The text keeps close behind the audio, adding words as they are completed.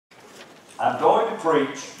I'm going to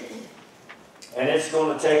preach, and it's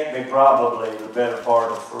going to take me probably the better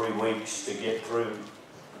part of 3 weeks to get through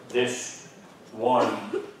this one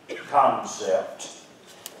concept.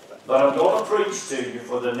 But I'm going to preach to you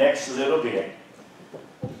for the next little bit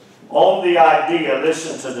on the idea,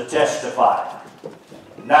 listen to the testifier.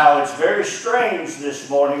 Now, it's very strange this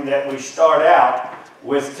morning that we start out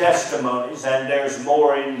with testimonies, and there's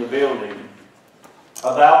more in the building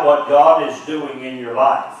about what God is doing in your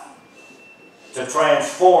life to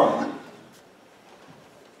transform you.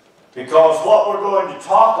 Because what we're going to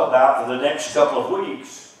talk about for the next couple of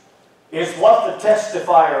weeks is what the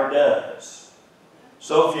testifier does.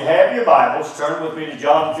 So if you have your Bibles, turn with me to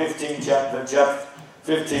John 15, chapter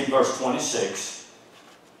 15, verse 26.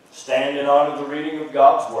 Stand in honor of the reading of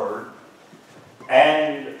God's Word.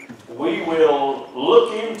 And we will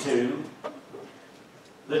look into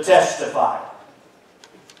the testifier.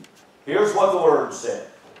 Here's what the Word said.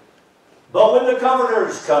 But when the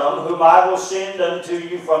Comforters come, whom I will send unto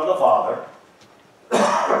you from the Father,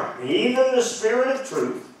 even the Spirit of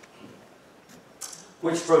truth,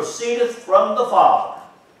 which proceedeth from the Father,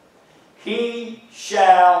 he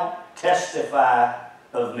shall testify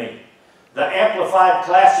of me. The Amplified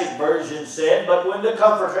Classic Version said, but when the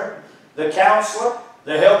Comforter, the Counselor,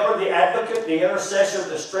 the Helper, the Advocate, the Intercessor,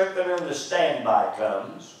 the Strengthener, and the Standby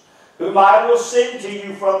comes, whom I will send to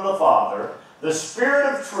you from the Father, the Spirit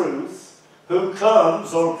of truth, who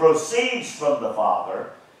comes or proceeds from the Father,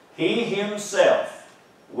 he himself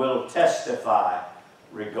will testify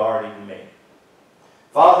regarding me.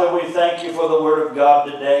 Father, we thank you for the Word of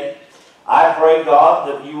God today. I pray, God,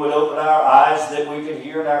 that you would open our eyes that we could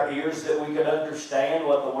hear and our ears that we could understand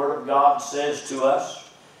what the Word of God says to us.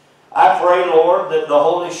 I pray, Lord, that the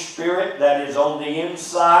Holy Spirit that is on the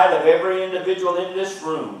inside of every individual in this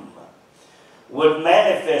room would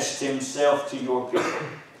manifest himself to your people.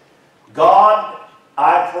 God,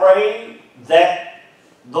 I pray that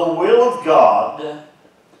the will of God,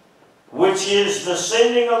 which is the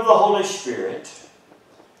sending of the Holy Spirit,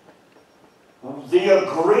 the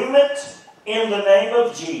agreement in the name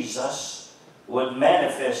of Jesus, would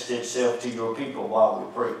manifest itself to your people while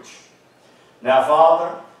we preach. Now,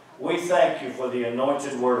 Father, we thank you for the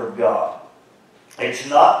anointed Word of God. It's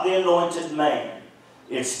not the anointed man,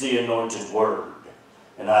 it's the anointed Word.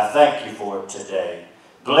 And I thank you for it today.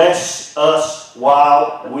 Bless us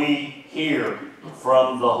while we hear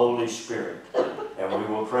from the Holy Spirit. And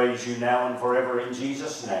we will praise you now and forever in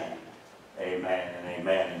Jesus' name. Amen and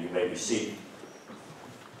amen. And you may be seated.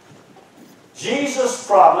 Jesus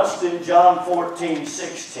promised in John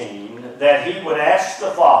 14:16 that he would ask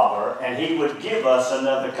the Father and he would give us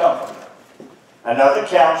another comforter, another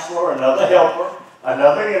counselor, another helper,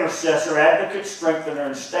 another intercessor, advocate, strengthener,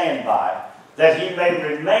 and standby, that he may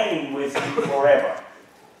remain with you forever.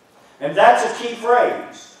 And that's a key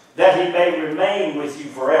phrase, that he may remain with you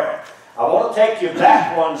forever. I want to take you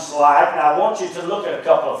back one slide, and I want you to look at a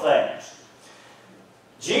couple of things.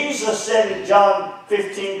 Jesus said in John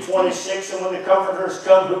 15:26, and when the Comforters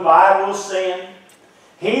come, whom I will send,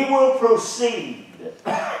 he will proceed,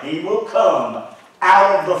 he will come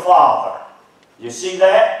out of the Father. You see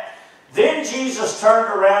that? Then Jesus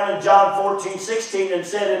turned around in John 14:16 and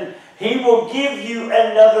said, and he will give you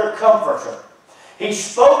another Comforter. He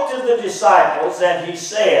spoke to the disciples and he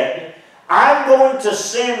said, I'm going to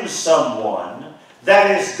send someone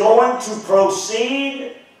that is going to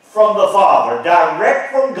proceed from the Father,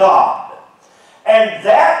 direct from God. And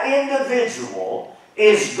that individual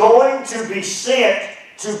is going to be sent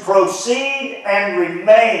to proceed and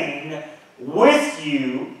remain with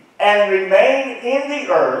you and remain in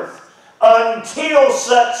the earth until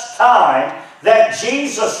such time that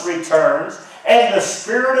Jesus returns and the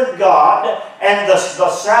Spirit of God and the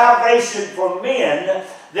salvation for men,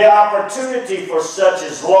 the opportunity for such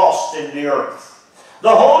is lost in the earth.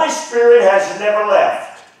 The Holy Spirit has never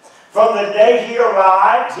left. From the day he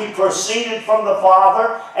arrived, he proceeded from the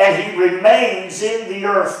Father, and he remains in the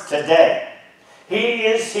earth today. He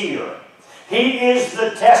is here. He is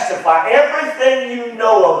the testifier. Everything you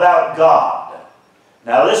know about God.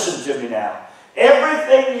 Now listen to me now.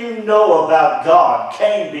 Everything you know about God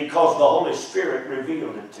came because the Holy Spirit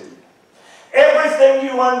revealed it to you. Everything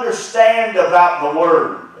you understand about the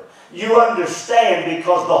Word, you understand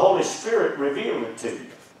because the Holy Spirit revealed it to you.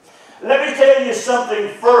 Let me tell you something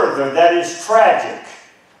further that is tragic.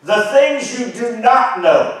 The things you do not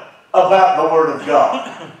know about the Word of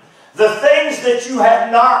God, the things that you have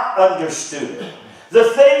not understood,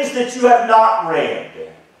 the things that you have not read,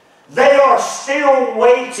 they are still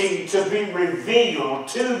waiting to be revealed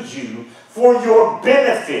to you for your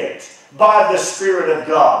benefit by the Spirit of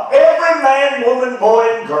God. Every man, woman, boy,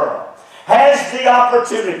 and girl has has the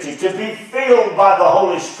opportunity to be filled by the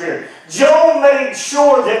Holy Spirit, Joel made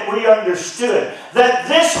sure that we understood that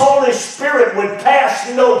this Holy Spirit would pass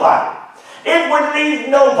nobody. It would leave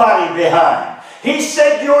nobody behind. He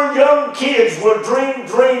said your young kids will dream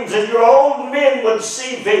dreams and your old men would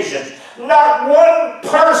see visions. Not one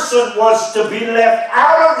person was to be left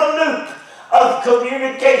out of the loop of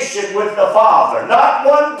communication with the Father. Not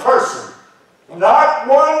one person. Not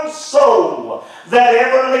one soul that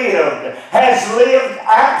ever lived has lived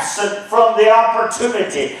absent from the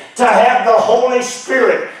opportunity to have the Holy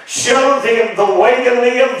Spirit show them the way to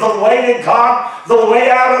live, the way to God, the way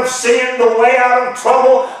out of sin, the way out of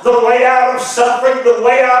trouble, the way out of suffering, the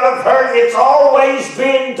way out of hurt. It's always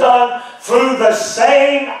been done through the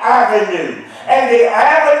same avenue. And the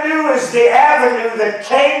avenue is the avenue that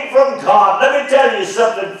came from God. Let me tell you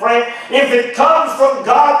something, friend. If it comes from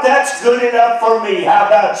God, that's good enough for me. How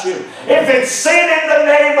about you? If it's sent in the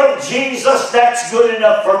name of Jesus, that's good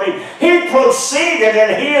enough for me. He proceeded,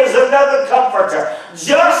 and He is another comforter.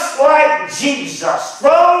 Just like Jesus,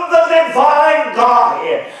 from the divine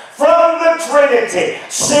Godhead, from the Trinity,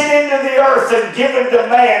 sent into the earth and given to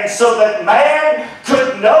man so that man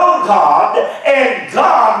could know God and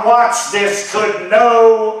God, watch this, could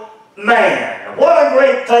know man. What a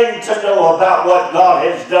great thing to know about what God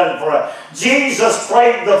has done for us. Jesus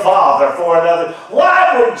prayed the Father for another.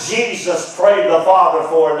 Why would Jesus pray the Father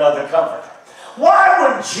for another comforter?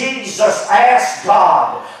 Why would Jesus ask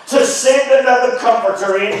God to send another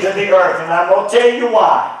comforter into the earth? And I'm going to tell you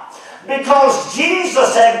why. Because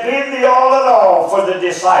Jesus had been the all in all for the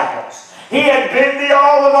disciples. He had been the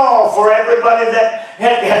all in all for everybody that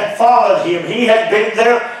had followed Him. He had been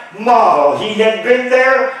their model. He had been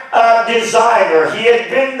their designer. He had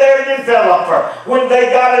been their developer. When they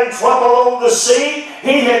got in trouble on the sea,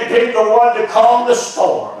 He had been the one to calm the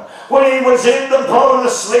storm. When He was in the boat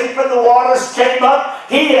asleep and the waters came up,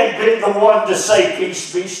 He had been the one to say,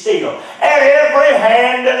 peace, be still. At every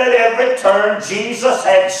hand and at every turn, Jesus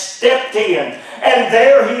had stepped in. And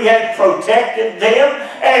there He had protected them.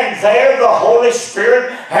 And there the Holy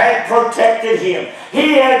Spirit had protected Him.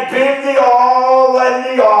 He had been the all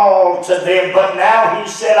and the all to them. But now He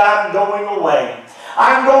said, I'm going away.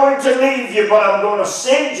 I'm going to leave you, but I'm going to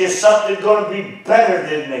send you something going to be better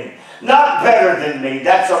than me. Not better than me.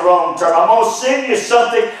 That's a wrong term. I'm going to send you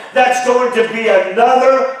something that's going to be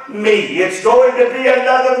another me. It's going to be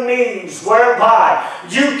another means whereby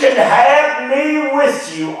you can have me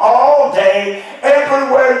with you all day,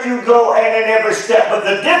 everywhere you go and in every step. But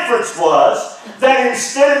the difference was that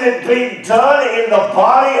instead of it being done in the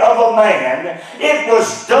body of a man, it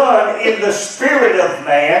was done in the spirit of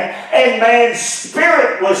man, and man's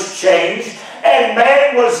spirit was changed. And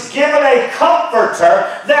man was given a comforter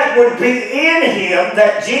that would be in him,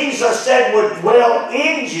 that Jesus said would dwell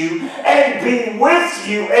in you and be with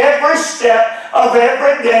you every step of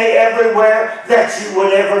every day, everywhere that you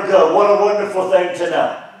would ever go. What a wonderful thing to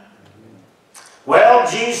know. Well,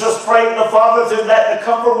 Jesus prayed the Father through that the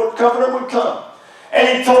Comforter would come.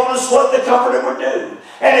 And He told us what the Comforter would do.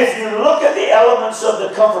 And if you look at the elements of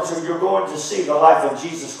the Comforter, you're going to see the life of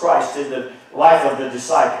Jesus Christ in the life of the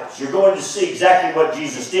disciples. You're going to see exactly what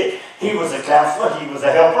Jesus did. He was a counselor. He was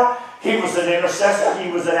a helper. He was an intercessor.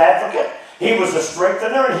 He was an advocate. He was a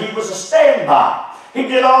strengthener. And He was a standby. He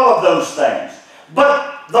did all of those things.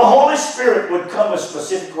 But the Holy Spirit would come in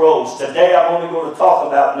specific roles. Today I'm only going to talk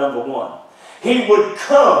about number one. He would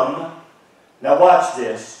come, now watch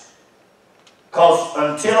this, because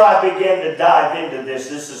until I began to dive into this,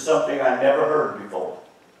 this is something I never heard before.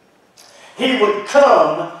 He would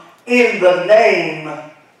come in the name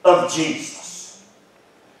of Jesus.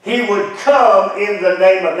 He would come in the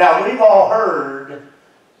name of... Now, we've all heard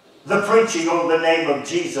the preaching on the name of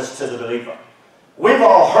Jesus to the believer. We've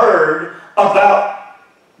all heard about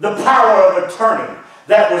the power of attorney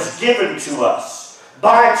that was given to us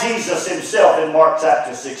by Jesus Himself in Mark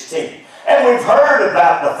chapter 16. And we've heard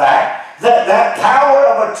about the fact that that power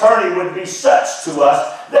of attorney would be such to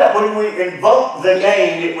us that when we invoke the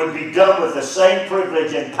name, it would be done with the same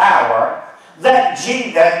privilege and power that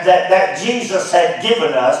Jesus had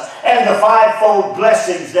given us, and the fivefold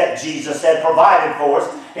blessings that Jesus had provided for us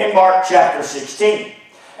in Mark chapter 16.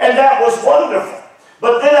 And that was wonderful.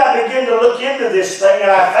 But then I began to look into this thing,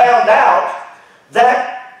 and I found out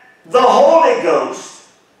that the Holy Ghost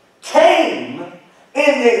came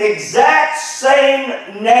in the exact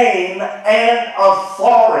same name and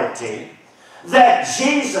authority that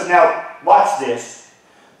Jesus... Now, watch this.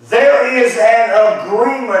 There is an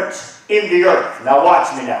agreement in the earth. Now,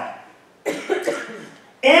 watch me now.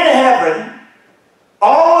 In heaven,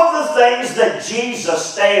 all of the the things that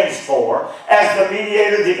Jesus stands for as the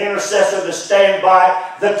mediator, the intercessor, the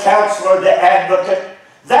standby, the counselor, the advocate,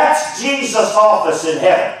 that's Jesus' office in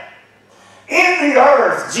heaven. In the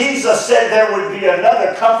earth, Jesus said there would be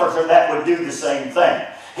another comforter that would do the same thing.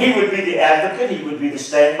 He would be the advocate, he would be the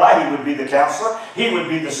standby, he would be the counselor, he would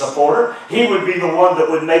be the supporter, he would be the one that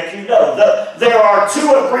would make you know. There are two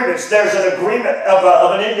agreements. There's an agreement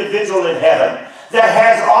of an individual in heaven that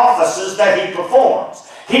has offices that he performs.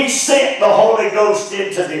 He sent the Holy Ghost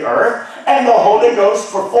into the earth, and the Holy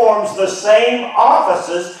Ghost performs the same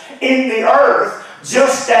offices in the earth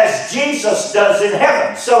just as Jesus does in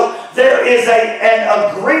heaven. So there is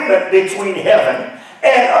an agreement between heaven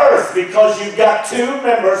and earth, because you've got two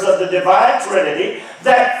members of the divine Trinity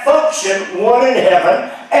that function, one in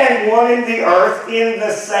heaven and one in the earth, in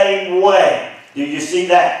the same way. Do you see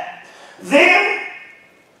that? Then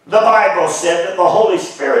the Bible said that the Holy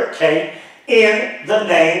Spirit came in the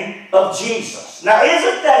name of Jesus. Now,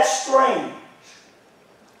 isn't that strange?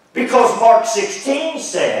 Because Mark 16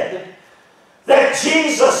 said that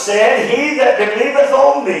Jesus said, "He that believeth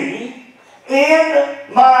on me in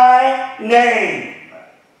my name,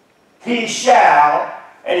 he shall,"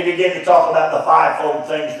 and he began to talk about the fivefold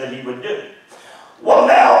things that he would do. Well,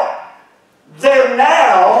 now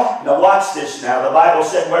watch this now. The Bible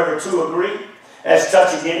said, "Wherever two agree as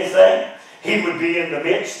touching anything, he would be in the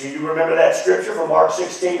midst." Do you remember that scripture from Mark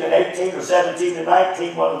 16 and 18 or 17 and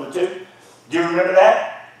 19, one of the two? Do you remember that?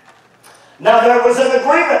 Now, there was an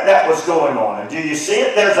agreement that was going on, and do you see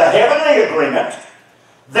it? There's a heavenly agreement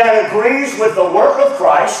that agrees with the work of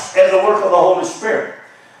Christ and the work of the Holy Spirit.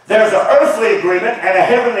 There's an earthly agreement and a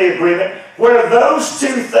heavenly agreement where those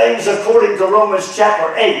two things, according to Romans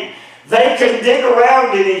chapter 8, they can dig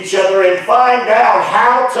around in each other and find out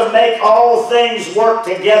how to make all things work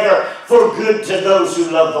together for good to those who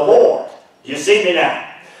love the Lord. You see me now?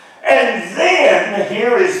 And then,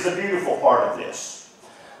 here is the beautiful part of this.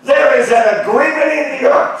 There is an agreement in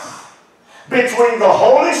the earth between the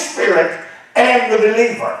Holy Spirit and the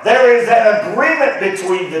believer. There is an agreement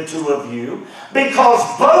between the two of you because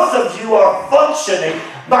both of you are functioning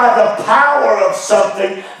by the power of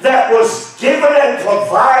something that was given and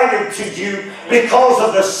provided to you because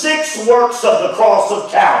of the 6 works of the cross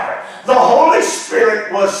of Calvary. The Holy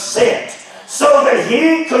Spirit was sent so that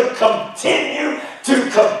He could continue to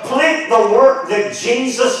complete the work that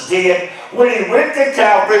Jesus did when He went to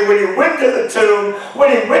Calvary, when He went to the tomb,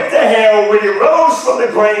 when He went to hell, when He rose from the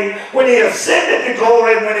grave, when He ascended to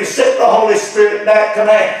glory, and when He sent the Holy Spirit back to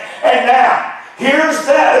man. And now, here's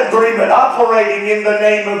that agreement operating in the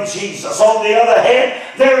name of Jesus. On the other hand,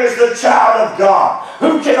 there is the child of God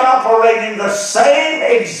who can operate in the same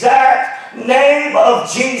exact name of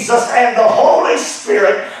Jesus, and the Holy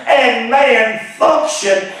Spirit and man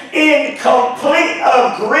function in complete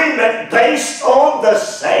agreement based on the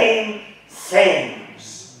same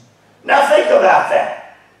things. Now think about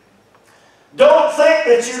that. Don't think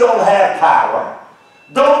that you don't have power.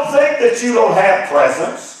 Don't think that you don't have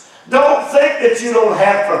presence. Don't think that you don't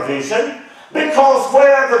have provision, because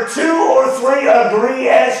wherever 2 or 3 agree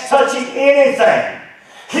as touching anything,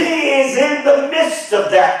 He is in the midst of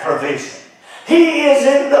that provision. He is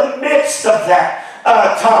in the midst of that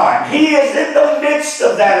time. He is in the midst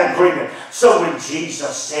of that agreement. So when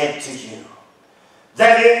Jesus said to you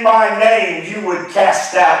that in my name you would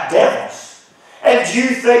cast out devils, and you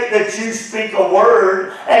think that you speak a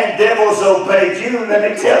word and devils obey you, let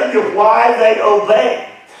me tell you why they obey.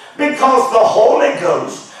 Because the Holy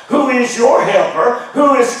Ghost, who is your helper,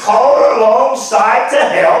 who is called alongside to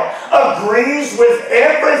help, agrees with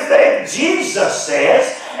everything Jesus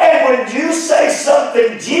says. And when you say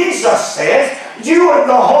something Jesus says, you and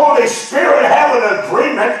the Holy Spirit have an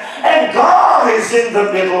agreement, and God is in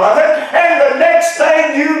the middle of it, and the next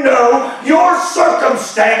thing you know, your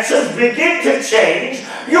circumstances begin to change,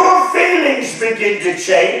 your feelings begin to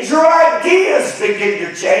change, your ideas begin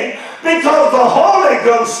to change, because the Holy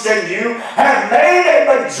Ghost in you have made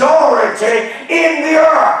a majority in the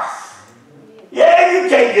earth. Yeah, you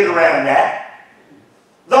can't get around that.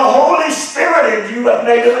 The Holy Spirit in you have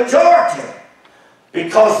made a majority,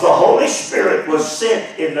 because the Holy Spirit was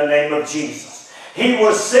sent in the name of Jesus. He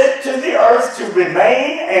was sent to the earth to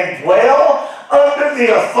remain and dwell under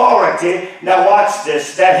the authority, now watch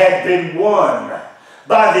this, that had been won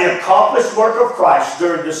by the accomplished work of Christ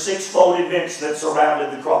during the 6-fold events that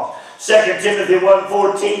surrounded the cross. 2 Timothy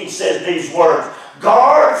 1:14 says these words,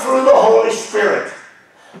 "Guard through the Holy Spirit."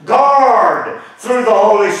 Guard through the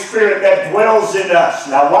Holy Spirit that dwells in us.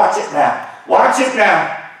 Now watch it now. Watch it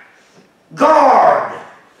now. Guard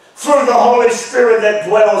through the Holy Spirit that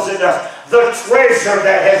dwells in us. the treasure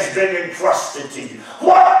that has been entrusted to you.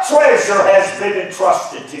 What treasure has been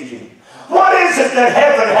entrusted to you? What is it that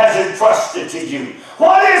heaven has entrusted to you?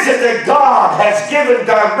 What is it that God has given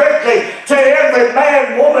directly to every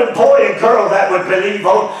man, woman, boy, and girl that would believe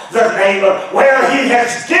on the name of, where He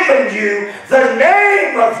has given you the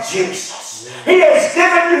name of Jesus. He has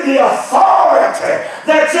given you the authority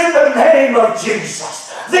that's in the name of Jesus.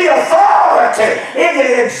 The authority in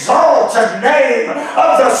the exalted name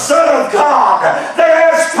of the Son of God that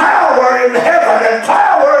has power in heaven and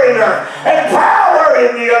power in earth and power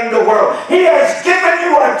in the underworld. He has given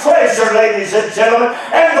you a treasure, ladies and gentlemen,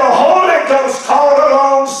 and the Holy Ghost called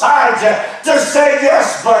alongside you to say,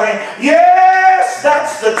 yes, buddy, yes,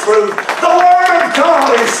 that's the truth. The Word of God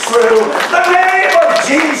is true. The name of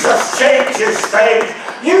Jesus changes things.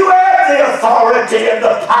 You have the authority and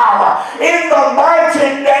the power in the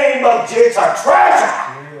mighty name of Jesus. It's a treasure.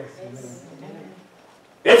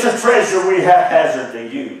 It's a treasure we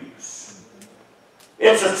haphazardly use.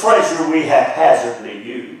 It's a treasure we haphazardly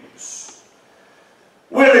use.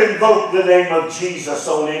 We'll invoke the name of Jesus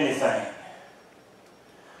on anything.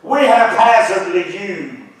 We haphazardly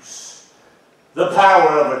use the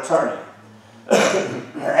power of attorney.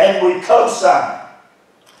 And we co-sign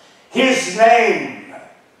His name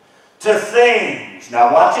to things.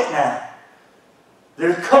 Now watch it now.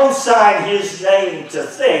 They co-sign His name to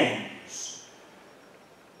things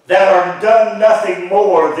that are done nothing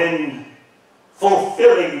more than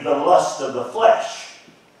fulfilling the lust of the flesh,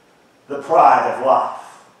 the pride of life.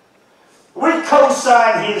 We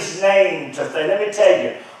co-sign His name to things. Let me tell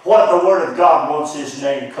you what the Word of God wants His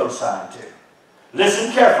name co-signed to.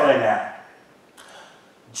 Listen carefully now.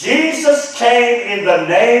 Jesus came in the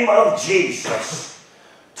name of Jesus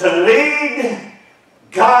to lead,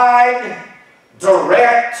 guide,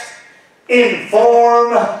 direct,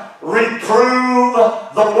 inform, reprove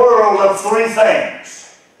the world of three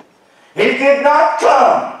things. He did not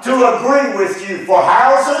come to agree with you for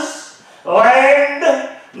houses,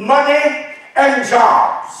 land, money, and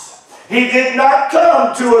jobs. He did not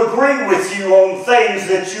come to agree with you on things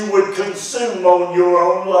that you would consume on your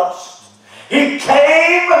own lust. He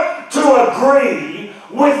came to agree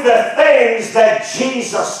with the things that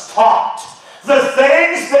Jesus taught, the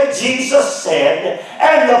things that Jesus said,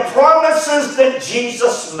 and the promises that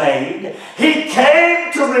Jesus made. He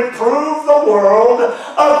came to reprove the world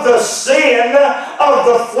of the sin of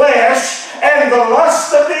the flesh and the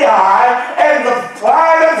lust of the eye and the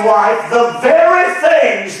pride of life, the very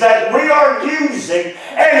things that we are using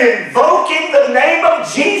and invoking the name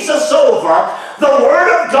of Jesus over. The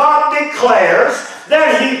Word of God declares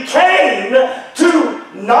that He came to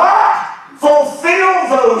not fulfill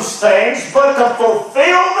those things, but to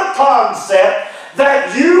fulfill the concept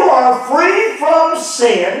that you are free from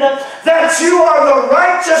sin, that you are the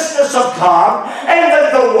righteousness of God, and that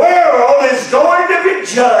the world is going to be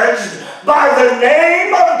judged by the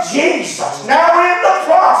name of Jesus. Now in the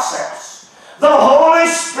process, the Holy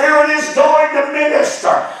Spirit is going to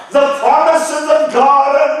minister the promises of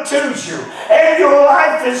God unto you, and your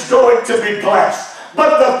life is going to be blessed.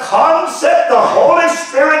 But the concept the Holy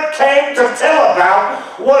Spirit came to tell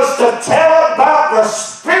about was to tell about the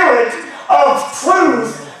Spirit of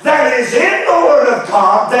truth that is in the Word of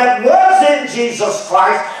God, that was in Jesus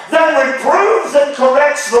Christ, that reproves and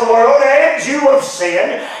corrects the world and you of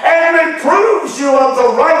sin, and reproves you of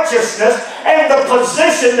the righteousness and the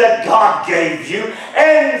position that God gave you,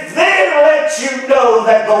 and then lets you know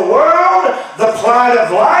that the world, the pride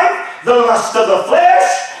of life, the lust of the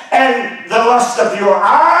flesh, and the lust of your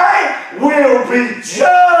eye will be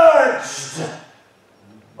judged.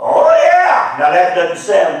 Oh yeah! Now that doesn't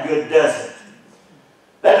sound good, does it?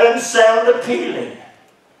 That doesn't sound appealing.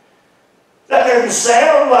 That doesn't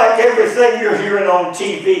sound like everything you're hearing on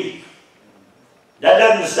TV. That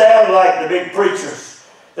doesn't sound like the big preachers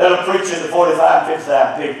that are preaching to 45 and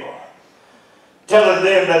 50,000 people, telling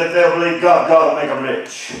them that if they'll believe God, God will make them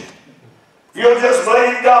rich. If you'll just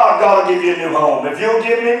believe God, God will give you a new home. If you'll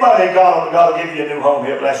give me money, God will give you a new home.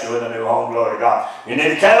 He'll bless you with a new home, glory to God. You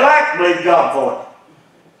need a Cadillac, believe God for it.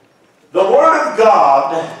 The Word of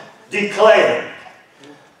God declared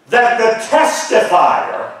that the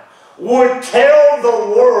testifier would tell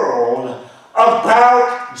the world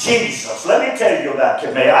about Jesus. Let me tell you about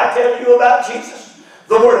him. May I tell you about Jesus?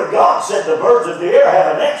 The Word of God said the birds of the air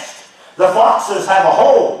have a nest, the foxes have a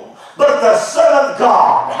hole, but the Son of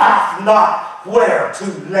God hath not where to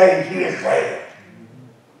lay His head.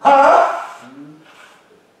 Huh?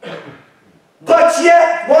 But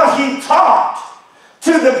yet what He taught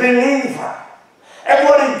to the believer and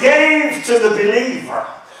what He gave to the believer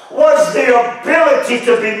was the ability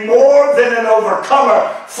to be more than an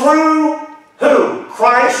overcomer through who?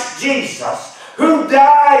 Christ Jesus, who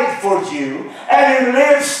died for you and who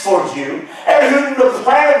lives for you and whom the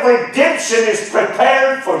plan of redemption is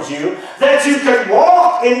prepared for you, that you can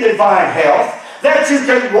walk in divine health, that you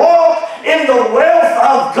can walk in the wealth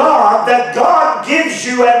of God that God gives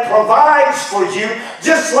you and provides for you,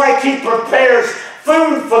 just like He prepares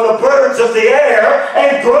food for the birds of the air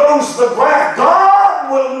and grows the grass.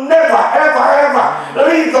 God will never, ever, ever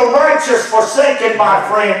leave the righteous forsaken, my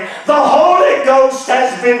friend. The Holy Ghost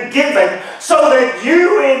has been given so that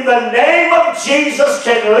you, in the name of Jesus,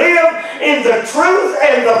 can live in the truth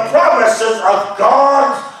and the promises of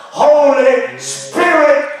God's Holy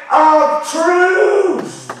Spirit of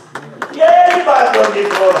truth. Yeah, anybody go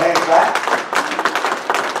give the Lord a hand clap?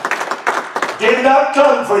 Did not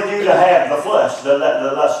come for you to have the flesh, the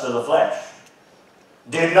lust of the flesh.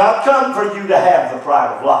 Did not come for you to have the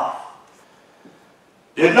pride of life.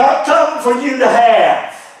 Did not come for you to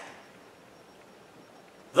have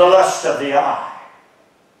the lust of the eye.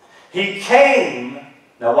 He came,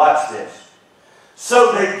 now watch this,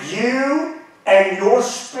 so that you and your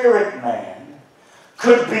spirit man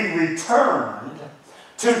could be returned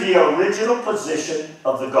to the original position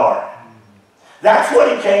of the garden. That's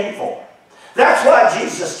what He came for. That's why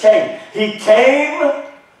Jesus came. He came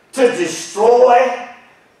to destroy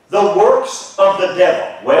the works of the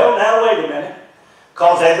devil. Well, now wait a minute.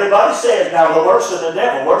 Because everybody says, now the works of the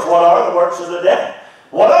devil. What are the works of the devil?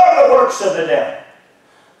 What are the works of the devil?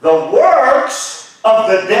 The works of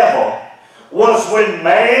the devil was when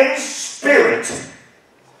man's spirit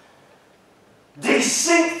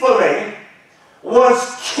deceitfully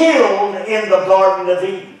was killed in the Garden of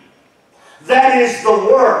Eden. That is the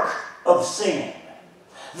work of sin.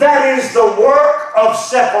 That is the work of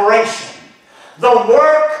separation. The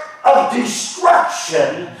work of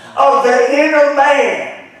destruction of the inner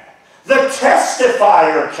man. The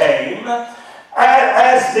testifier came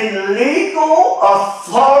as the legal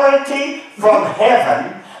authority from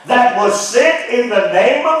heaven that was sent in the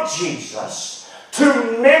name of Jesus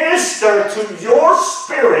to minister to your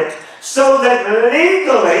spirit, so that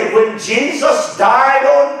legally, when Jesus died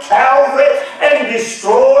on Calvary and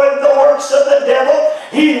destroyed the works of the devil,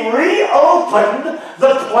 He reopened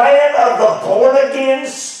the plan of the born-again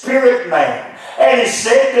spirit man. And He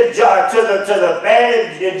said to the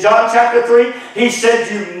man in John chapter 3, He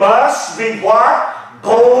said, you must be what?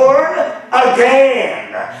 Born again.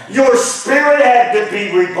 Your spirit had to be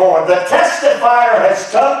reborn. The testifier has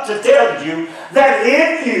come to tell you that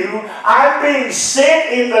in you, I'm being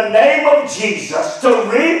sent in the name of Jesus to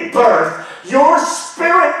rebirth your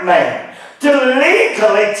spirit man, to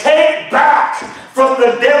legally take back from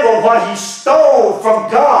the devil what he stole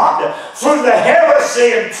from God through the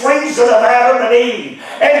heresy and treason of Adam and Eve,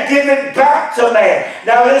 and give it back to man.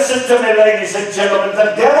 Now listen to me, ladies and gentlemen.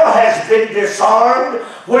 The devil has been disarmed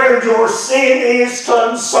where your sin is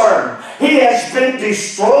concerned. He has been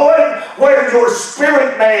destroyed where your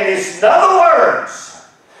spirit man is. In other words,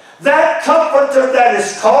 that comforter that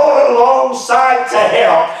is called alongside to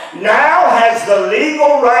help now has the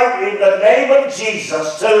legal right in the name of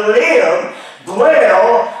Jesus to live,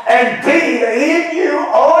 dwell, and be in you,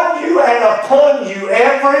 on you, and upon you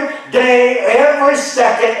every day, every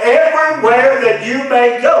second, everywhere that you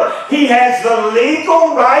may go. He has the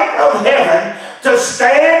legal right of heaven to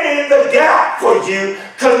stand in the gap for you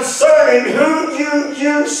concerning who you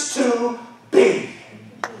used to be.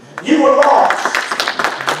 You were lost.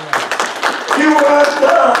 You were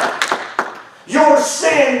undone. Your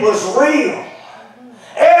sin was real.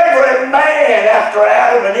 Every man after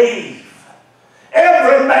Adam and Eve,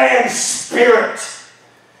 every man's spirit,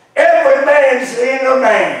 every man's inner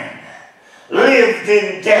man lived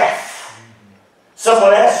in death.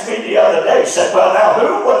 Someone asked me the other day, said, well, now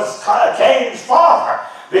who was Cain's father?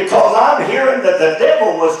 Because I'm hearing that the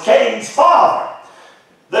devil was Cain's father.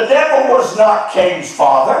 The devil was not Cain's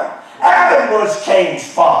father. Adam was Cain's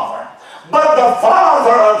father. But the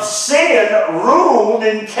father of sin ruled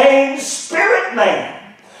in Cain's spirit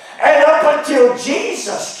man. And up until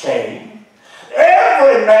Jesus came,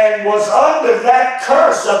 every man was under that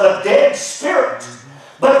curse of a dead spirit.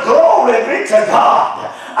 But glory be to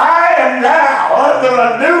God, I am now under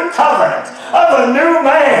a new covenant of a new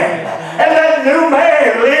man. And that new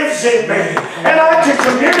man lives in me. And I can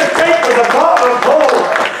communicate with the God of glory.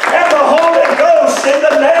 And the Holy Ghost in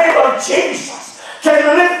the name of Jesus can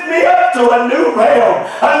lift me up to a new realm.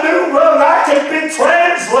 A new realm. I can be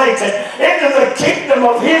translated into the kingdom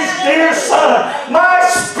of His dear Son. My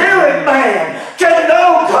spirit man can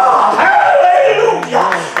know God.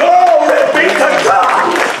 Hallelujah. Glory be to God.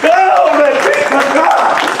 Glory be to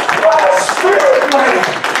God.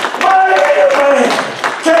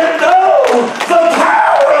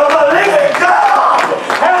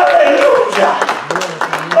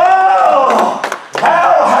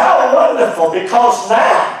 wonderful because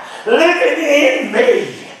now, living in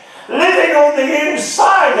me, living on the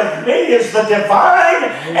inside of me is the divine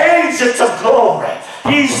agent of glory.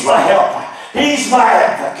 He's my helper. He's my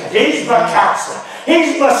advocate. He's my counselor.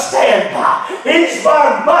 He's my standby. He's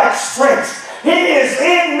my strength. He is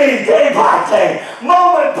in me day by day,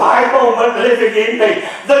 moment by moment, living in me.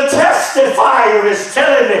 The testifier is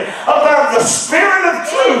telling me about the Spirit of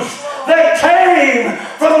truth that came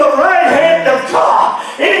from the right hand of God,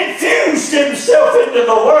 infused himself into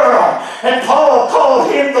the world. And Paul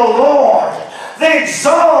called him the Lord, the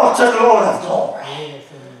exalted Lord of glory.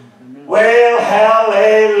 Well,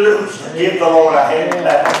 hallelujah. Give the Lord a hand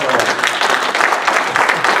clap.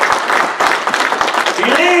 He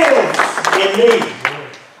lives in me.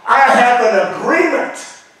 I have an agreement.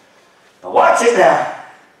 Now watch it now.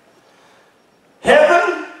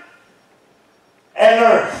 Heaven and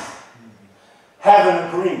earth have an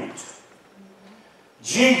agreement.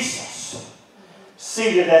 Jesus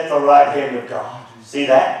seated at the right hand of God. See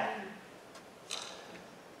that?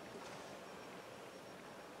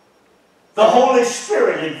 The Holy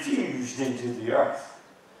Spirit infused into the earth.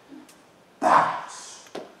 Balance.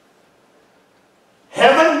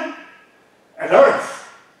 Heaven and earth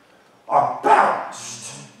are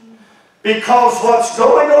balanced because what's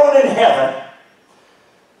going on in heaven,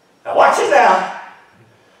 now watch it now,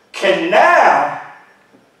 can now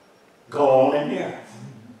go on in the earth.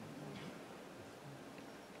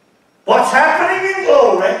 What's happening in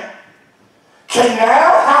glory can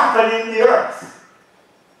now happen in the earth.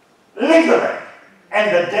 Legally.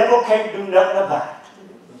 And the devil can't do nothing about it.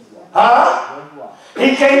 Huh?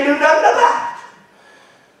 He can't do nothing about it.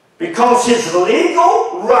 Because his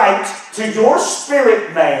legal right to your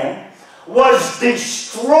spirit man was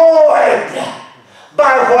destroyed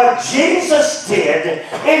by what Jesus did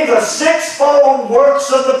in the sixfold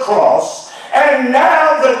works of the cross. And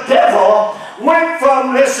now the devil went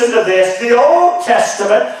from, listen to this, the Old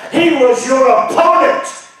Testament, he was your opponent.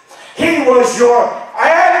 He was your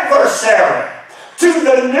adversary, to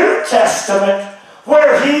the New Testament,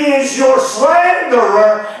 where he is your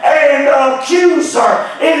slanderer and accuser.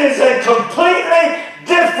 It is a completely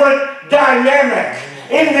different dynamic.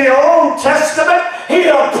 In the Old Testament, he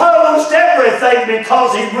opposed everything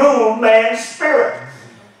because he ruled man's spirit.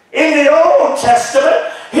 In the Old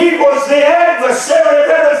Testament, he was the adversary of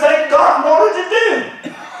everything God wanted to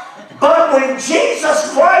do. But when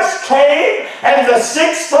Jesus Christ came and the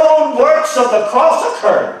sixfold works of the cross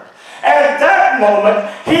occurred, at that moment,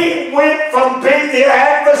 he went from being the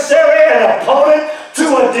adversary and opponent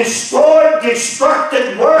to a destroyed,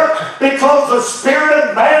 destructive work because the spirit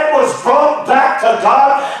of man was brought back to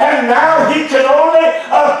God, and now he can only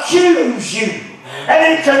accuse you.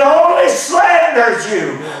 And he can only slander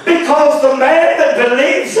you because the man that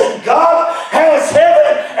believes in God has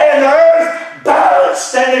heaven and earth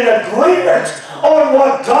balanced and in agreement on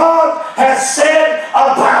what God has said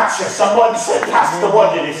about you. Someone said, Pastor,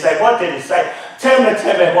 what did he say? What did he say? Tell me,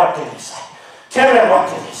 what did he say? Tell me, what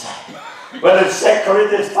did he say? Well, in 2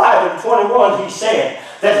 Corinthians 5 and 21, he said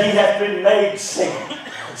that he hath been made sin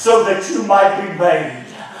so that you might be made.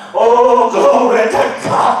 Oh, glory to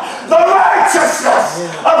God. The righteousness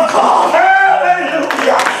of God.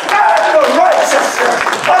 Hallelujah. And the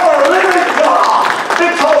righteousness of a living God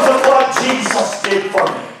because of what Jesus did for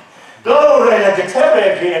me. Glory to God. Tell me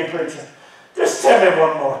again, preacher. Just tell me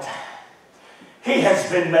one more time. He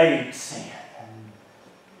has been made sin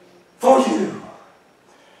for you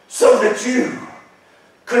so that you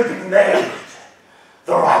could be made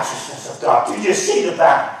the righteousness of God. Do you see the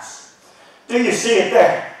balance? Do you see it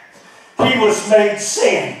there? He was made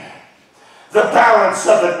sin. The balance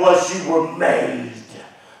of it was you were made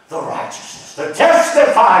the righteousness. The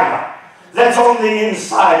testifier that's on the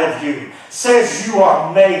inside of you says you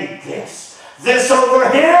are made this. This over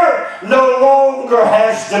here no longer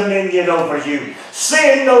has dominion over you.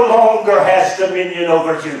 Sin no longer has dominion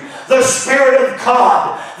over you. The Spirit of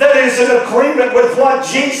God that is in agreement with what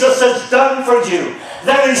Jesus has done for you,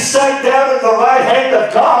 that he sat down at the right hand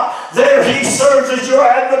of God, there he serves as your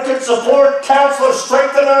advocate, support, counselor,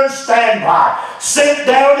 strengthener, and standby. Sent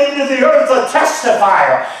down into the earth a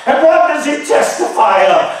testifier. And what does he testify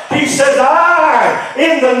of? He says, I,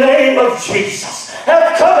 in the name of Jesus,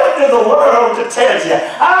 have come into the world to tell you,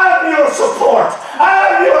 I'm your support,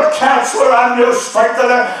 I'm your counselor, I'm your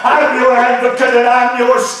strengthener, I'm your advocate, and I'm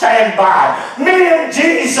your standby. Me and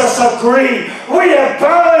Jesus agree. We have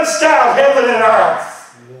balanced out heaven and earth.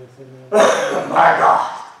 My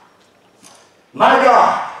God. My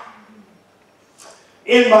God.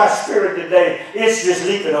 In my spirit today, it's just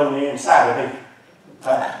leaping on the inside of me.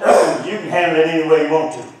 You can handle it any way you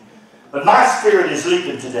want to. But my spirit is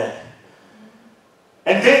leaping today.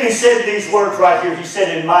 And then he said these words right here. He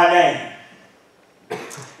said, in my name.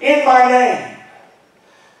 In my name.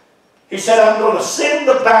 He said, I'm going to send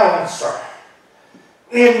the balancer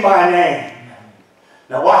in my name.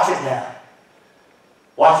 Now watch it now.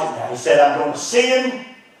 Watch it now. He said, I'm going to send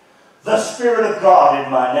the Spirit of God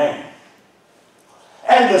in my name.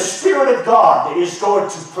 And the Spirit of God is going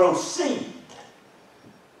to proceed.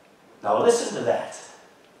 Now listen to that.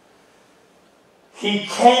 He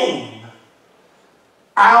came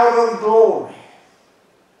out of glory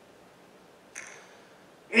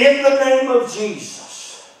in the name of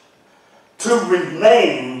Jesus to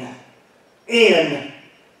remain in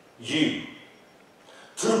you,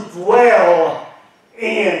 to dwell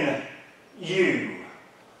in you.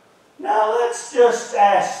 Now let's just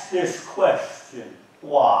ask this question.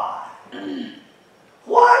 Why?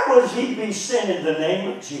 Why would he be sent in the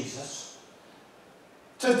name of Jesus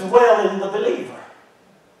to dwell in the believer?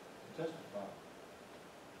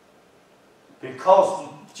 Because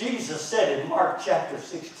Jesus said in Mark chapter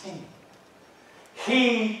 16,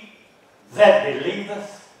 he that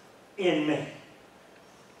believeth in me,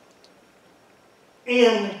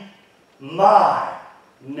 in my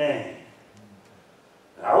name.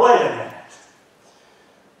 Now wait a minute.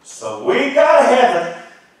 So we got heaven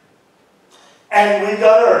and we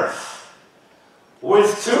got earth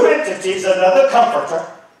with two entities, another comforter,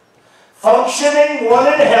 functioning, one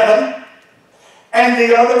in heaven and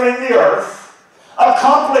the other in the earth,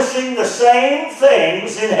 accomplishing the same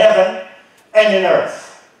things in heaven and in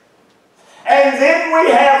earth. And then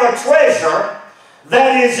we have a treasure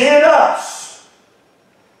that is in us,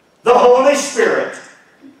 the Holy Spirit,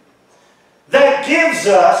 that gives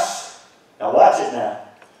us, now watch it now,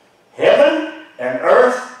 heaven and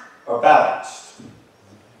earth are balanced.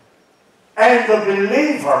 And the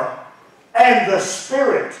believer and the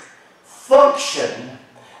Spirit function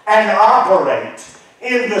and operate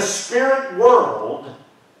in the spirit world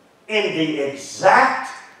in the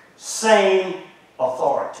exact same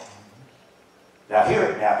authority. Now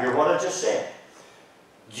hear what I just said.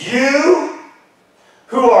 You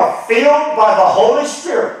who are filled by the Holy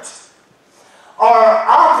Spirit are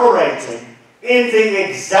operating in the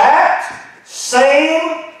exact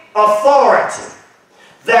same authority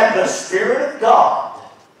that the Spirit of God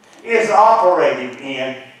is operating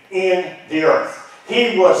in the earth.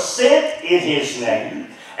 He was sent in His name.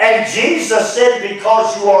 And Jesus said,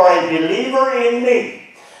 because you are a believer in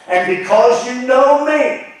me, and because you know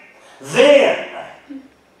me, then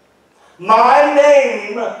my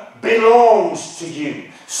name belongs to you.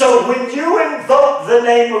 So when you invoke the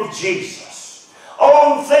name of Jesus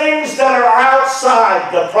on things that are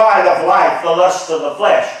outside the pride of life, the lust of the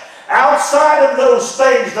flesh, outside of those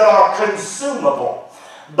things that are consumable,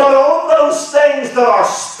 but on those things that are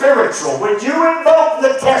spiritual, when you invoke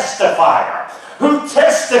the testifier, who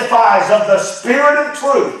testifies of the Spirit of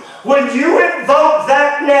truth, when you invoke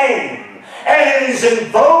that name, and it is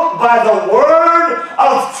invoked by the word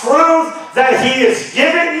of truth that He is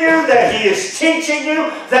giving you, that He is teaching you,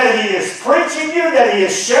 that He is preaching you, that He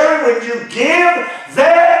is sharing, when you give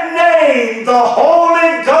that name, the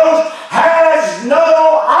Holy Ghost has no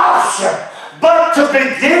option but to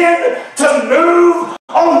begin to move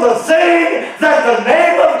on the thing that the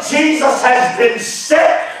name of Jesus has been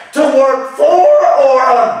set to work for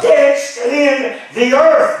or against in the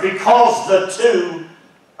earth, because the two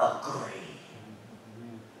agree.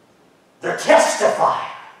 The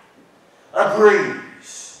testifier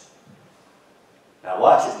agrees. Now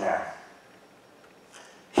watch it now.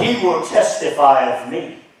 He will testify of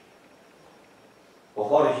me. Well,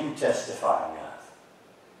 what are you testifying of?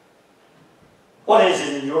 What is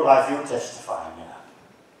it in your life you're testifying of?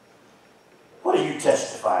 What are you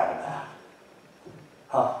testifying about?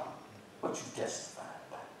 Huh? What you testifying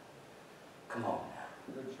about? Come on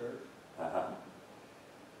now. Good church.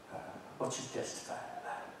 What you testifying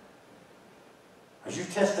about? Are you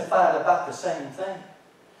testifying about the same thing?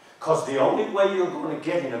 Because the only way you're going to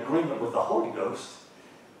get in agreement with the Holy Ghost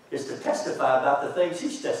is to testify about the things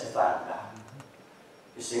He's testifying about.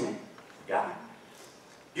 You see me? Got me?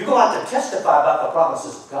 You're going to have to testify about the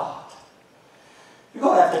promises of God. You're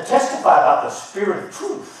going to have to testify about the Spirit of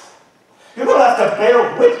truth. You're going to have to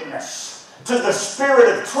bear witness to the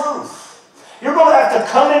Spirit of truth. You're going to have to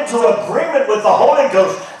come into agreement with the Holy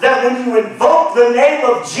Ghost that when you invoke the name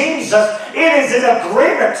of Jesus, it is in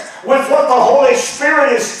agreement with what the Holy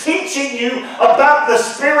Spirit is teaching you about the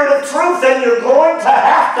Spirit of truth. And you're going to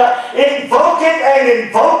have to invoke it and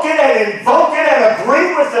invoke it and invoke it and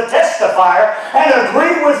agree with the testifier and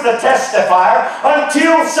agree with the testifier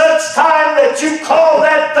until such time that you call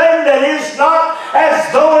that thing that is not as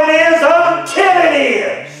though it is until it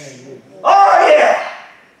is. Oh yeah!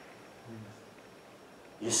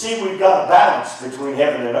 see, we've got a balance between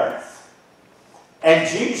heaven and earth. And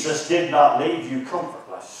Jesus did not leave you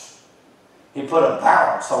comfortless. He put a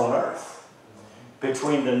balance on earth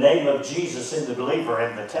between the name of Jesus in the believer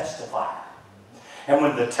and the testifier. And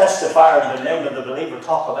when the testifier and the name of the believer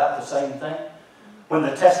talk about the same thing, when the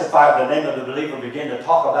testifier and the name of the believer begin to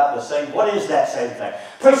talk about the same, what is that same thing?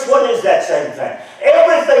 Priest, what is that same thing?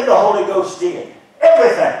 Everything the Holy Ghost did,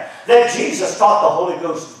 everything that Jesus taught the Holy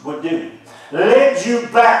Ghost would do, led you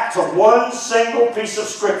back to one single piece of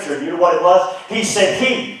Scripture. You know what it was? He said,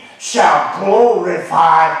 He shall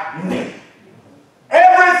glorify me.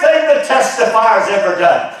 Everything the testifier has ever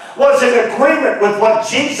done was in agreement with what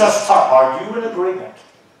Jesus taught. Are you in agreement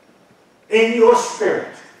in your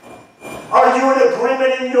spirit? Are you in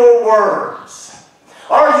agreement in your words?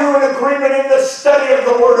 Are you in agreement in the study of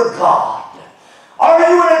the Word of God? Are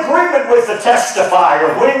you in agreement with the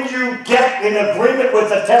testifier? When you get in agreement with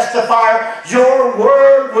the testifier, your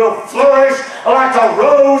word will flourish like a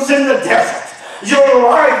rose in the desert. Your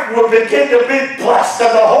life will begin to be blessed,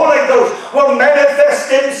 and the Holy Ghost will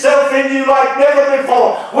manifest Himself in you like never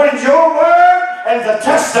before. When your word and the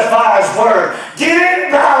testifier's word get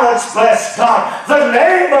in balance, bless God, the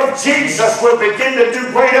name of Jesus will begin to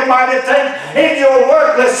do great and mighty things in your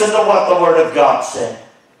word. Listen to what the Word of God said.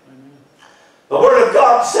 The Word of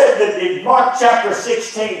God said that in Mark chapter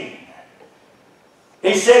 16,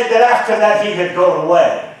 He said that after that He had gone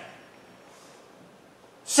away,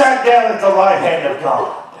 sat down at the right hand of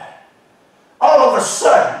God. All of a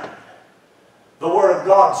sudden, the Word of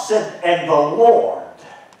God said, and the Lord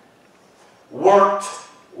worked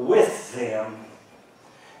with them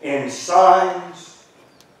in signs,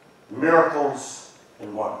 miracles,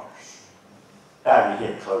 and wonders. Bow your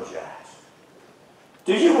head, close your eyes.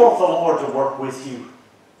 Do you want the Lord to work with you?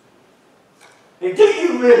 Do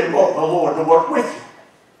you really want the Lord to work with you?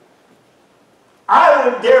 I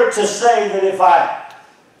would dare to say that if I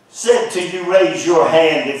said to you, raise your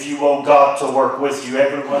hand if you want God to work with you,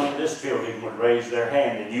 everyone in this building would raise their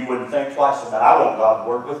hand and you wouldn't think twice about it. I want God to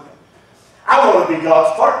work with me. I want to be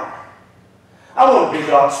God's partner. I want to be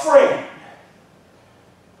God's friend.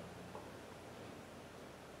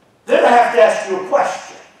 Then I have to ask you a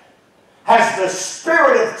question. Has the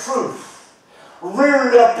Spirit of truth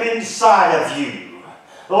reared up inside of you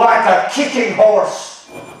like a kicking horse?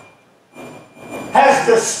 Has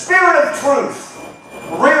the Spirit of truth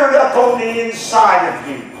reared up on the inside of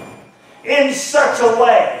you in such a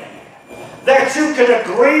way that you can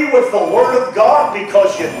agree with the Word of God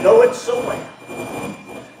because you know it so well?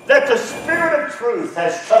 That the Spirit of truth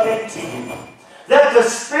has come into you. That the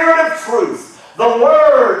Spirit of truth, the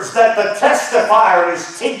words that the testifier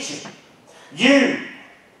is teaching you,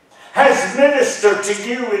 has ministered to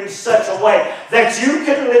you in such a way that you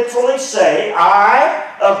can literally say,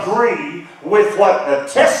 I agree with what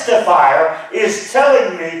the testifier is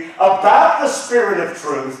telling me about the Spirit of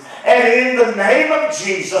truth, and in the name of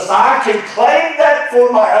Jesus I can claim that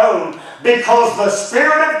for my own, because the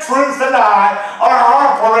Spirit of truth and I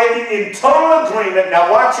are operating in total agreement.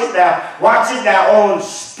 Now watch it now on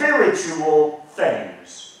spiritual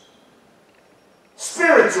things.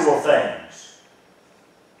 Spiritual things.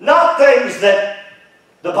 Not things that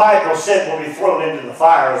the Bible said will be thrown into the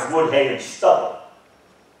fire as wood, hay, and stubble.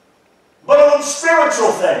 But on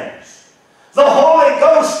spiritual things. The Holy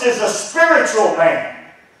Ghost is a spiritual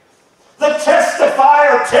man. The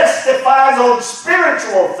testifier testifies on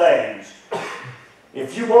spiritual things.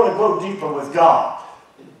 If you want to go deeper with God,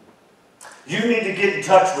 you need to get in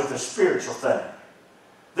touch with the spiritual thing.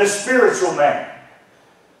 The spiritual man.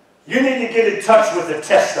 You need to get in touch with the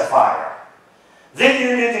testifier. Then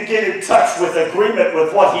you need to get in touch with agreement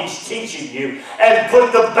with what he's teaching you and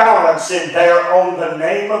put the balance in there on the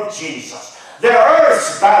name of Jesus. The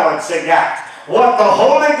earth's balancing act. What the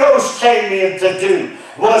Holy Ghost came in to do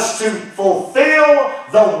was to fulfill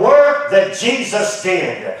the work that Jesus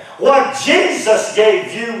did. What Jesus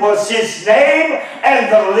gave you was His name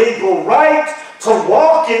and the legal right to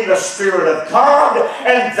walk in the Spirit of God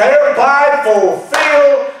and thereby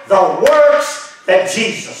fulfill the works that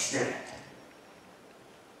Jesus did.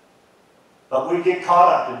 But we get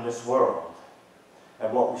caught up in this world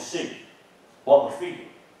and what we see, what we feel,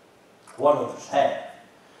 what others have.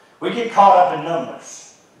 We get caught up in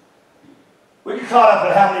numbers. We get caught up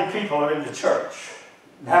in how many people are in the church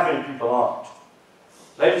and how many people aren't.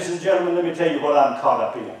 Ladies and gentlemen, let me tell you what I'm caught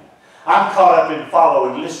up in. I'm caught up in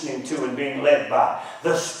following, listening to, and being led by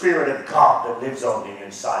the Spirit of God that lives on the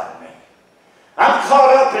inside of me. I'm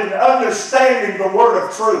caught up in understanding the Word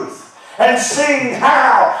of truth and seeing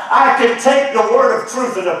how I can take the Word of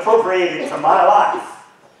truth and appropriate it to my life.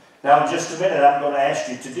 Now, in just a minute, I'm going to ask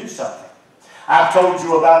you to do something. I've told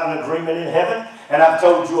you about an agreement in heaven, and I've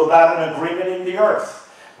told you about an agreement in the earth.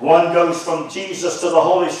 One goes from Jesus to the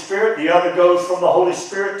Holy Spirit. The other goes from the Holy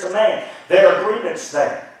Spirit to man. There are agreements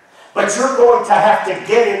there. But you're going to have to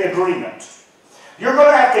get in agreement. You're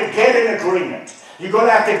going to have to get in agreement. You're going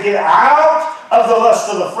to have to get out of the lust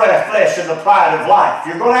of the flesh and the pride of life.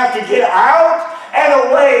 You're going to have to get out and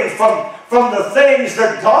away from the things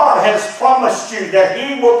that God has promised you that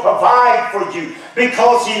He will provide for you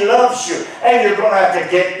because He loves you. And you're going to have to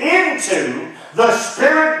get into the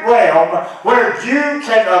spirit realm where you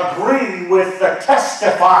can agree with the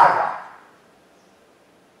testifier.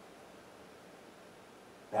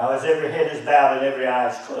 Now, as every head is bowed and every eye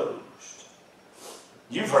is closed,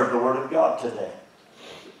 you've heard the Word of God today.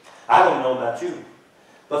 I don't know about you,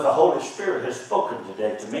 but the Holy Spirit has spoken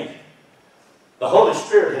today to me. The Holy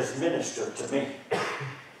Spirit has ministered to me.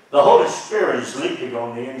 The Holy Spirit is leaping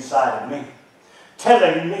on the inside of me,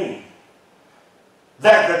 telling me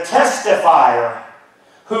that the testifier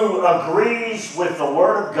who agrees with the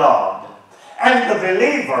Word of God and the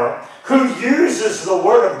believer who uses the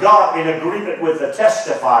Word of God in agreement with the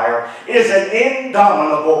testifier is an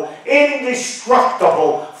indomitable,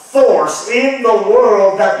 indestructible force in the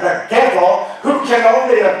world that the devil, who can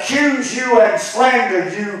only accuse you and slander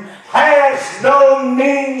you, has no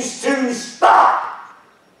means to stop.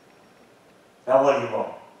 Now what do you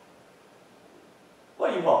want? What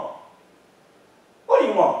do you want? What do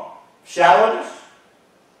you want? Shallowness?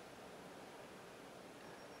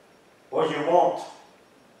 Or you want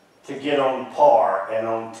to get on par and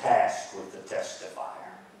on task with the testifier?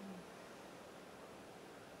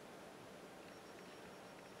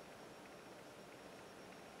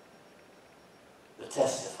 The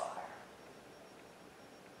testifier.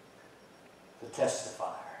 The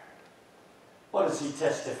testifier. What is he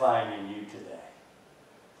testifying in you today?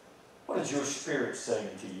 What is your spirit saying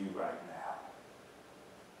to you right now?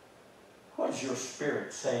 What is your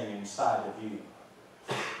spirit saying inside of you?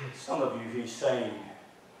 Some of you, he's saying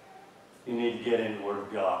you need to get in the Word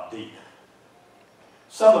of God deep.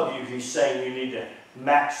 Some of you, he's saying you need to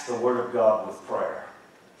match the Word of God with prayer.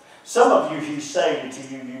 Some of you, he's saying to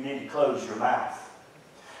you, you need to close your mouth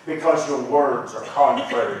because your words are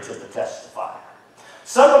contrary to the testifier.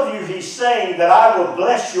 Some of you, he's saying that I will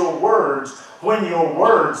bless your words when your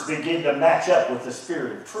words begin to match up with the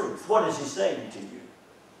Spirit of truth. What is he saying to you?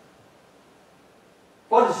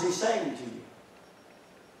 What is he saying to you?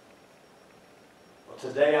 Well,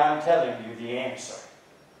 today I'm telling you the answer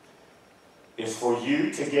is for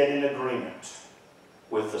you to get in agreement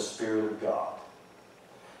with the Spirit of God.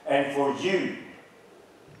 And for you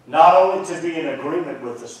not only to be in agreement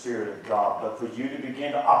with the Spirit of God, but for you to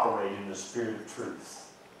begin to operate in the Spirit of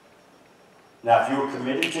truth. Now, if you are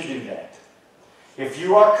committed to do that, if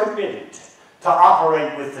you are committed to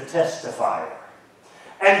operate with the testifier,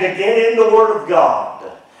 and to get in the Word of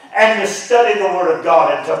God, and to study the Word of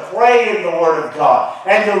God, and to pray in the Word of God,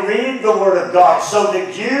 and to read the Word of God, so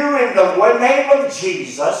that you, in the name of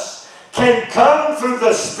Jesus, can come through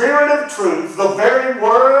the Spirit of truth, the very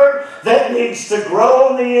Word that needs to grow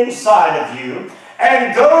on the inside of you,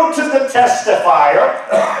 and go to the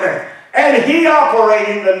testifier, and he operate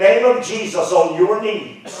in the name of Jesus on your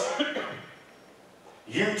needs.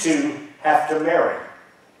 You two have to marry.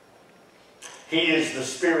 He is the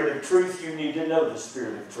Spirit of truth. You need to know the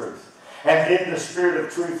Spirit of truth. And then the Spirit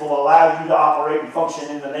of truth will allow you to operate and function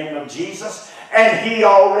in the name of Jesus. And he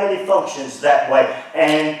already functions that way.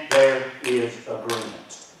 And there is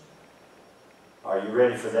agreement. Are you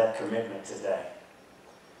ready for that commitment today?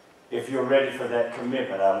 If you're ready for that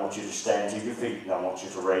commitment, I want you to stand to your feet. And I want you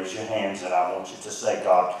to raise your hands. And I want you to say,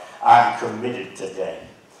 God, I'm committed today.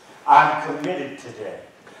 I'm committed today.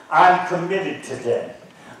 I'm committed today.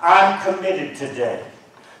 I'm committed today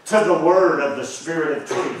to the Word of the Spirit of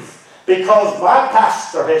truth, because my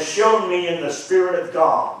pastor has shown me in the Spirit of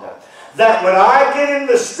God that when I get in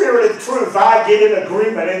the Spirit of truth, I get in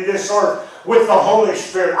agreement in this earth with the Holy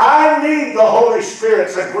Spirit. I need the Holy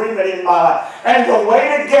Spirit's agreement in my life. And the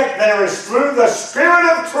way to get there is through the Spirit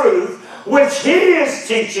of truth, which he is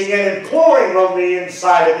teaching and imploring on the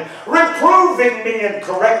inside of me, reproving me and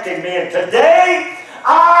correcting me. And today,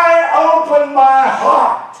 I open my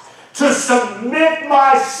heart to submit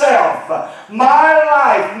myself, my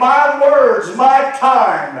life, my words, my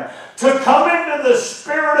time, to come into the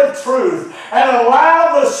Spirit of truth and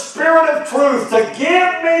allow the Spirit of truth to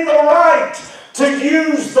give me the right to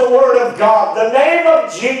use the Word of God, the name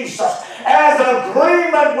of Jesus, as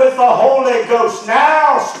agreement with the Holy Ghost.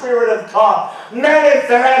 Now, Spirit of God,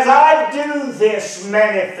 manifest, as I do this,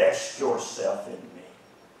 manifest yourself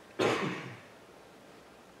in me.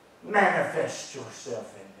 Manifest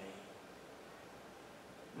yourself in me.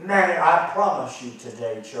 Man, I promise you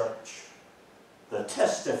today, church, the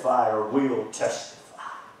testifier will testify.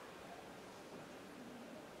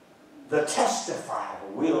 The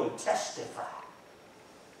testifier will testify.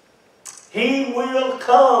 He will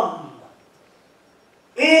come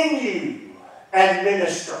in you and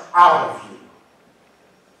minister out of you.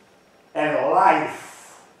 And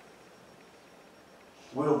life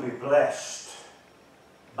will be blessed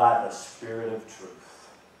by the Spirit of truth.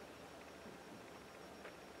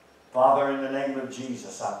 Father, in the name of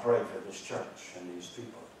Jesus, I pray for this church and these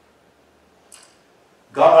people.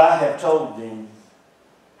 God, I have told them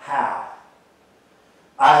how.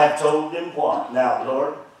 I have told them what. Now,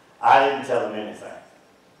 Lord, I didn't tell them anything.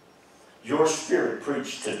 Your Spirit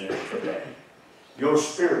preached to them today. Your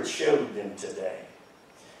Spirit showed them today.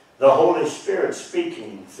 The Holy Spirit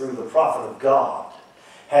speaking through the prophet of God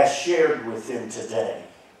has shared with them today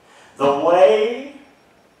the way,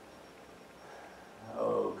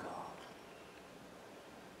 oh God,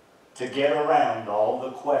 to get around all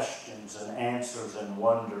the questions and answers and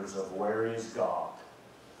wonders of where is God.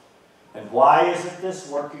 And why isn't this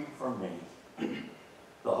working for me?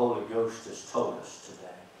 The Holy Ghost has told us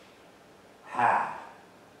today how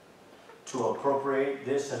to appropriate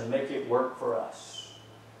this and make it work for us.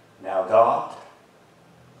 Now, God,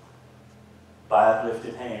 by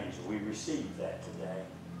uplifted hands, we receive that today.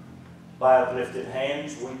 By uplifted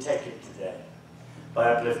hands, we take it today.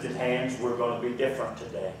 By uplifted hands, we're going to be different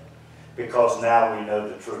today because now we know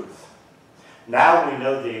the truth. Now we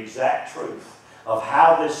know the exact truth of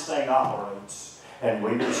how this thing operates, and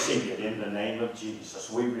we receive it in the name of Jesus.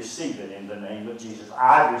 We receive it in the name of Jesus.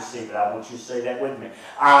 I receive it. I want you to say that with me.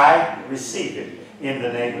 I receive it in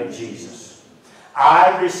the name of Jesus.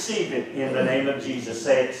 I receive it in the name of Jesus.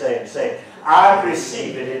 Say it, say it, say it. I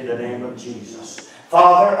receive it in the name of Jesus.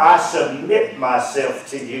 Father, I submit myself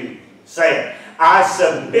to you. Say it. I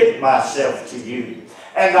submit myself to you.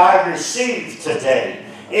 And I receive today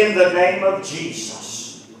in the name of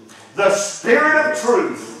Jesus the Spirit of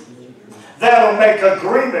truth that will make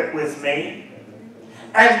agreement with me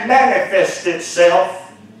and manifest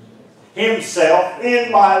itself, Himself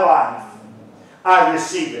in my life. I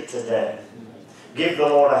receive it today. Give the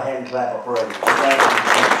Lord a hand clap of praise. Thank you,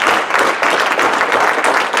 Jesus.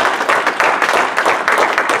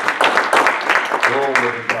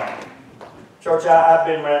 Glory to God. Church, I've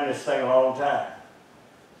been around this thing a long time.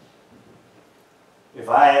 If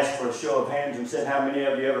I asked for a show of hands and said, how many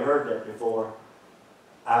of you ever heard that before?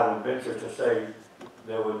 I would venture to say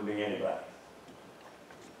there wouldn't be anybody.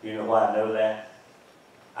 You know why I know that?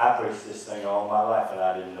 I preached this thing all my life and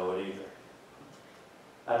I didn't know it either.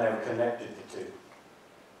 I never connected the two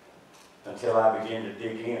until I began to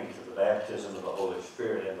dig into the baptism of the Holy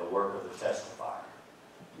Spirit and the work of the testifier.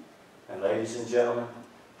 And ladies and gentlemen,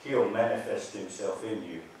 He'll manifest Himself in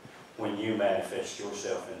you when you manifest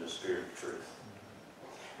yourself in the Spirit of truth.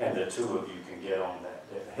 And the two of you can get on that.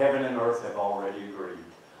 Heaven and earth have already agreed.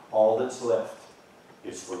 All that's left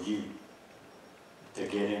is for you to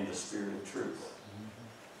get in the Spirit of truth.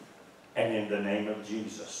 And in the name of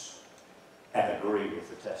Jesus, and agree with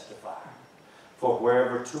the testifier. For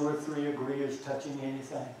wherever two or three agree is touching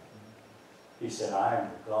anything, He said, I am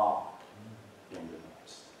the God in the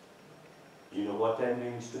midst. You know what that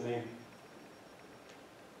means to me?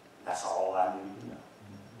 That's all I need to know.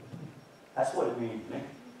 That's what it means to me.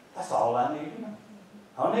 That's all I need to know.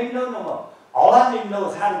 I don't need to know no more. All I need to know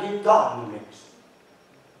is how to get God in the mix.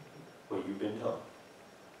 Well, you've been told.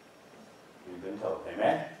 You've been told.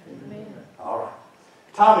 Amen? Amen. All right.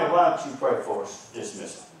 Tommy, why don't you pray for us?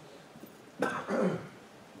 Dismissal. Lord,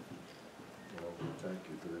 we thank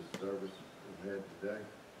you for this service we've had today.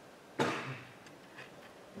 I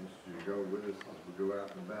want you to go with us as we go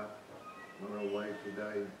out and about on our way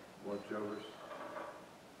today. Watch over us.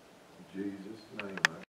 In Jesus' name.